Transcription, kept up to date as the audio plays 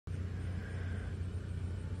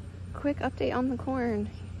quick update on the corn.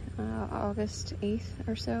 August 8th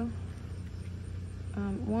or so.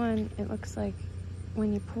 One, it looks like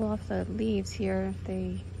when you pull off the leaves here,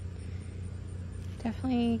 they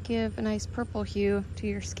definitely give a nice purple hue to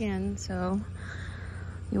your skin, so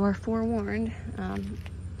you are forewarned.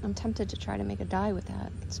 I'm tempted to try to make a dye with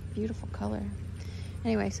that. It's a beautiful color.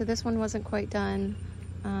 Anyway, so this one wasn't quite done.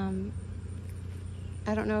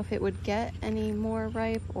 I don't know if it would get any more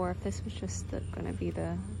ripe or if this was just going to be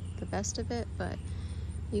the best of it, but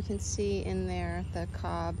you can see in there the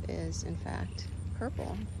cob is in fact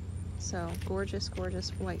purple. So gorgeous,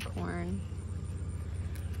 gorgeous white corn.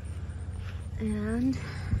 And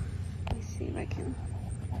let me see if I can.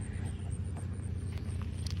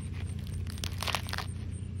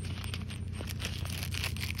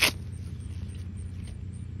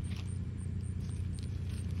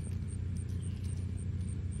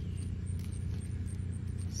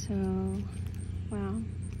 So, wow,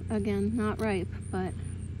 again, not ripe, but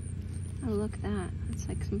oh, look at that. It's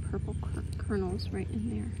like some purple kernels right in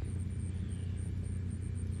there.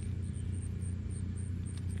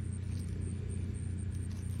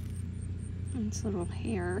 And its little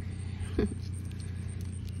hair.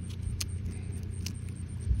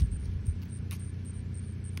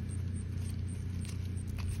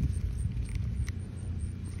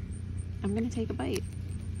 I'm gonna take a bite.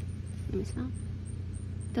 Let me smell.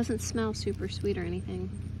 Doesn't smell super sweet or anything.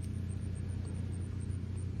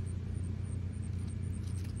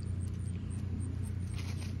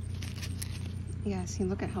 Yeah, see,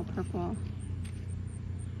 look at how purple.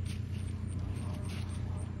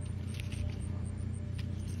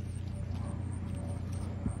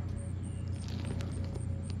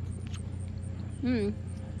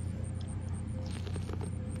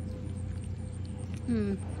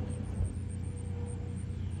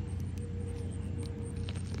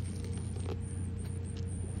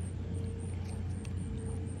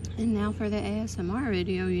 And now for the ASMR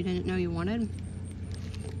video you didn't know you wanted.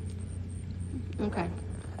 Okay.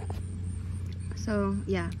 So,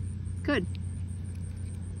 yeah, good.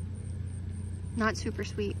 Not super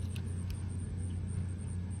sweet.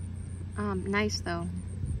 Nice though.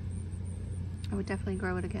 I would definitely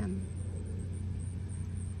grow it again.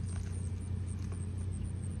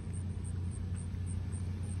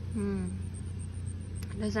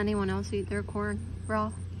 Does anyone else eat their corn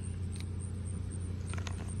raw?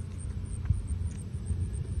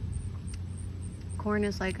 Corn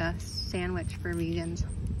is like a sandwich for vegans.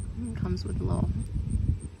 It comes with a little,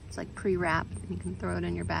 it's like pre-wrapped, and you can throw it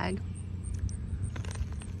in your bag.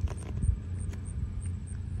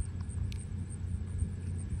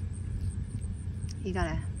 You got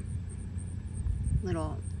a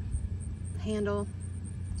little handle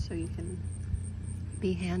so you can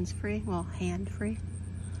be hands-free, well, hand-free.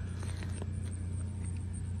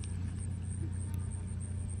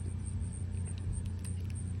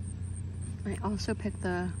 I also picked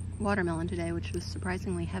the watermelon today, which was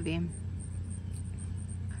surprisingly heavy.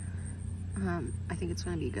 I think it's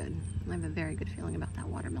going to be good. I have a very good feeling about that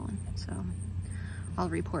watermelon, so I'll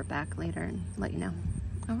report back later and let you know.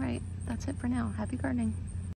 All right, that's it for now. Happy gardening.